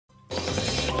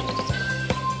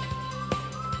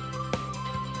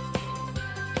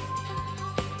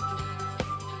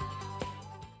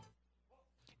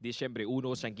Disyembre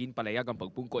 1 siyang ginpalayag ang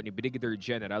pagpungko ni Brigadier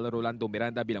General Rolando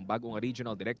Miranda bilang bagong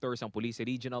Regional Director sa Police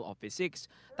Regional Office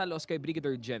 6. Talos kay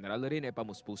Brigadier General rin ay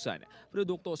pamuspusan.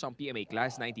 Produkto sa PMA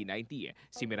Class 1990,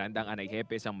 si Miranda ang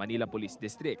anay-hepe sa Manila Police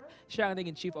District. Siya ang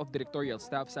naging Chief of Directorial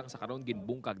Staff sang sa karon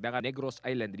ginbungkag ng Negros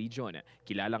Island Region.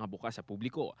 Kilala nga bukas sa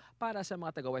publiko para sa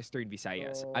mga taga-Western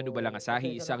Visayas. Ano ba lang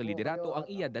asahi isang liderato ang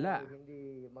iya dala?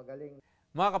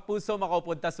 Mga kapuso,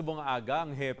 makaupunta sa buong aga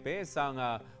ang hepe sa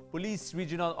Police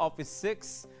Regional Office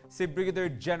 6, si Brigadier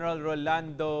General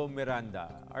Rolando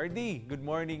Miranda. RD, good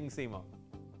morning sa imo.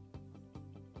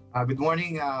 Good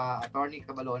morning, Attorney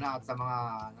Cabalona at sa mga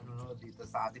nanonood dito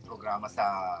sa ating programa sa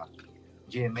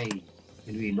GMA,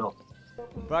 Iloilo.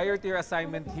 Prior to your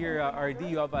assignment here,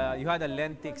 RD, you had a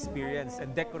lengthy experience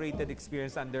and decorated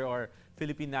experience under our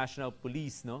Philippine National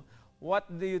Police, no?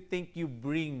 What do you think you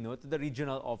bring, no, to the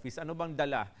regional office? Ano bang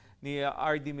dala ni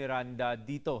RD Miranda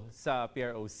dito sa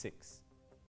PRO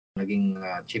 6? Naging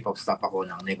Chief of Staff ako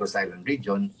ng Negros Island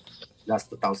Region last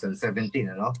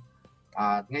 2017, ano?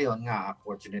 At ngayon nga,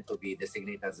 fortunate to be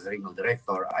designated as Regional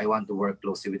Director. I want to work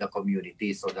closely with the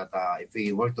community so that if we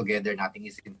work together, nothing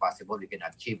is impossible. We can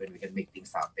achieve and we can make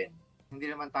things happen. Hindi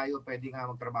naman tayo pwede nga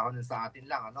magtrabaho ng sa atin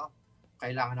lang, ano?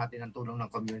 Kailangan natin ng tulong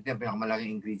ng community. Ang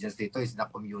pinakamalaking ingredients dito is the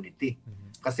community.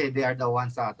 Kasi they are the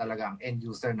ones talaga ang end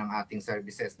user ng ating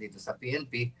services dito sa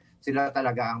PNP. Sila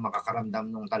talaga ang makakaramdam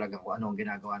nung talaga kung anong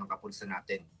ginagawa ng kapulisan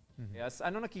natin. Yes.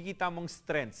 Ano nakikita mong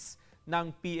strengths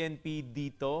ng PNP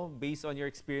dito based on your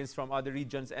experience from other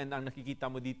regions and ang nakikita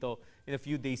mo dito in a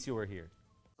few days you were here?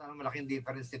 Malaking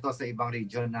difference dito sa ibang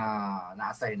region na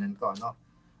na-assignan ko. No?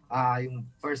 Yung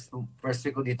first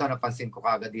week ko dito, napansin ko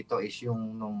kagad dito is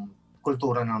yung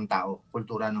kultura ng tao,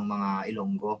 kultura ng mga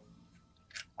Ilonggo.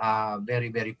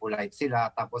 Very, very polite sila,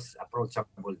 tapos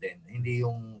approachable din. Hindi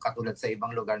yung katulad sa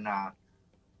ibang lugar na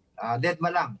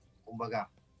deadma lang, kumbaga.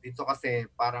 Dito kasi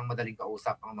parang madaling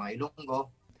kausap ang mga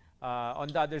Ilonggo. On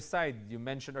the other side, you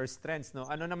mentioned our strengths, no?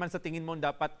 Ano naman sa tingin mo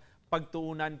dapat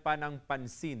pagtuunan pa ng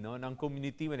pansin, no, ng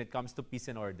community when it comes to peace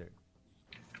and order?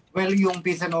 Well, yung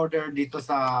peace and order dito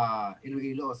sa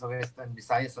Iloilo, sa Western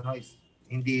Visayas, ano, is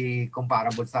hindi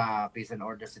comparable sa peace and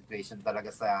order situation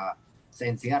talaga sa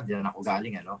NCR. Diyan ako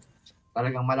galing, ano.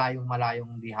 Talagang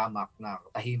malayong di hamak na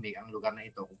tahimik ang lugar na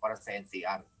ito kumpara sa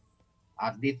NCR.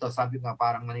 At dito, sabi nga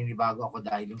parang naninibago ako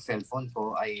dahil yung cellphone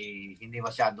ko ay hindi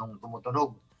masyadong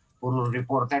tumutunog. Puro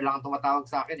reporter lang ang tumatawag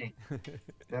sa akin eh.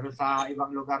 Pero sa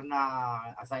ibang lugar na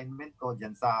assignment ko,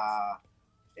 dyan sa,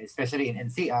 especially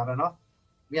in NCR, ano,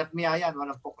 miya't-miya yan,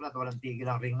 walang puklat, walang tigil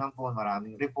ang ring ng phone,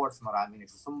 maraming reports, maraming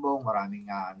nagsusumbong, maraming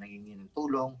nangingi ng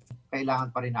tulong.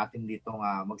 Kailangan pa rin natin dito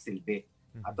magsilbi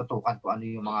at tutukan kung ano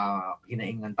yung mga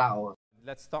hinaing ng tao.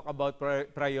 Let's talk about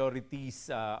priorities,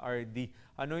 RD.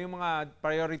 Ano yung mga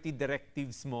priority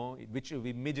directives mo which you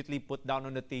immediately put down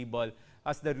on the table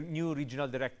as the new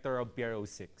Regional Director of PRO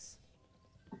 6?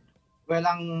 Well,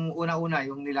 ang una-una,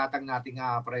 yung nilatag nating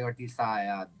priority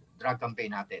sa drug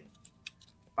campaign natin.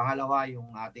 Pangalawa,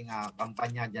 yung ating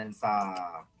kampanya dyan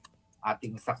sa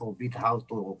COVID, how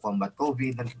to combat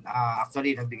COVID.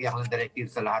 Actually, nagbigay ako ng directive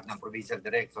sa lahat ng provincial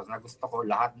directors na gusto ko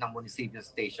lahat ng municipal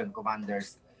station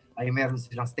commanders ay meron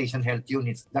silang station health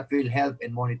units that will help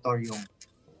and monitor yung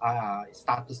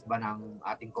status ba ng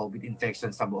ating COVID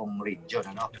infection sa buong region.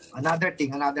 Ano? Another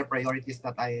priorities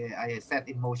that I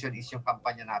set in motion is yung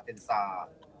kampanya natin sa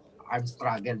armed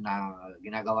struggle na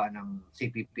ginagawa ng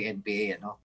CPP-NPA.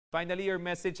 Ano? Finally, your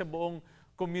message sa buong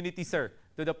community, sir,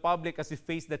 to the public as we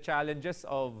face the challenges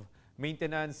of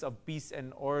maintenance of peace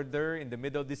and order in the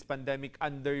middle of this pandemic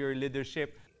under your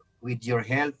leadership. With your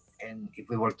help and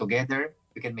if we work together,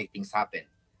 we can make things happen.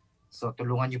 So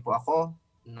tulungan niyo po ako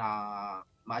na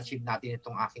ma-achieve natin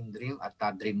itong aking dream at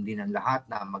dream din ng lahat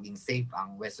na maging safe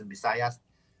ang Western Visayas.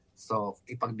 So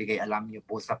ipagbigay alam niyo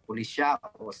po sa pulisya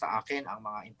o sa akin ang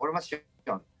mga impormasyon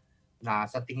na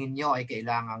sa tingin nyo ay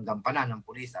kailangang gampanan ng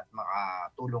pulis at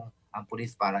makatulong ang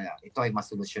pulis para ito ay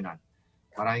masolusyonan.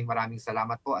 Maraming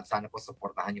salamat po at sana po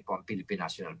suportahan niyo po ang Philippine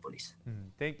National Police.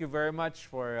 Thank you very much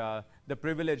for the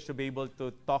privilege to be able to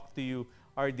talk to you,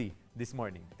 RD, this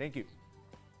morning. Thank you.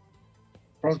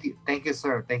 Thank you,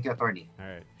 sir. Thank you, Attorney.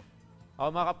 Alright.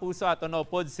 Mga kapuso, ato na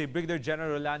po si Brigadier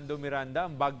General Rolando Miranda,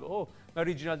 ang bago na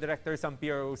Regional Director sa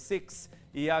PRO 6.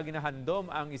 Iya ginahandom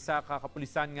ang isa ka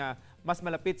kapulisan nga mas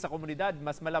malapit sa komunidad,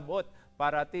 mas malabot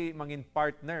para mangin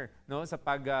partner, no, sa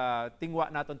pagtingwa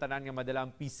naton tanan nga madala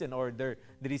ang peace and order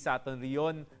diri sa aton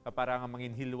riyon para nga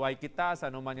mangin hilway kita sa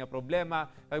anuman nga problema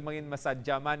kag mangin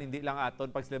masadyaman hindi lang aton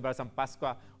pagselebrar sa Pasko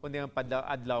kundi ang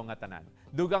adlaw nga tanan.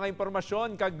 Dugang nga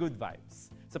impormasyon kag good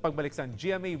vibes sa pagbalik sa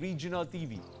GMA Regional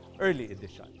TV Early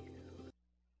Edition.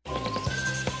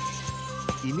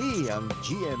 Ini ang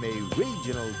GMA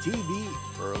Regional TV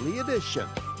Early Edition.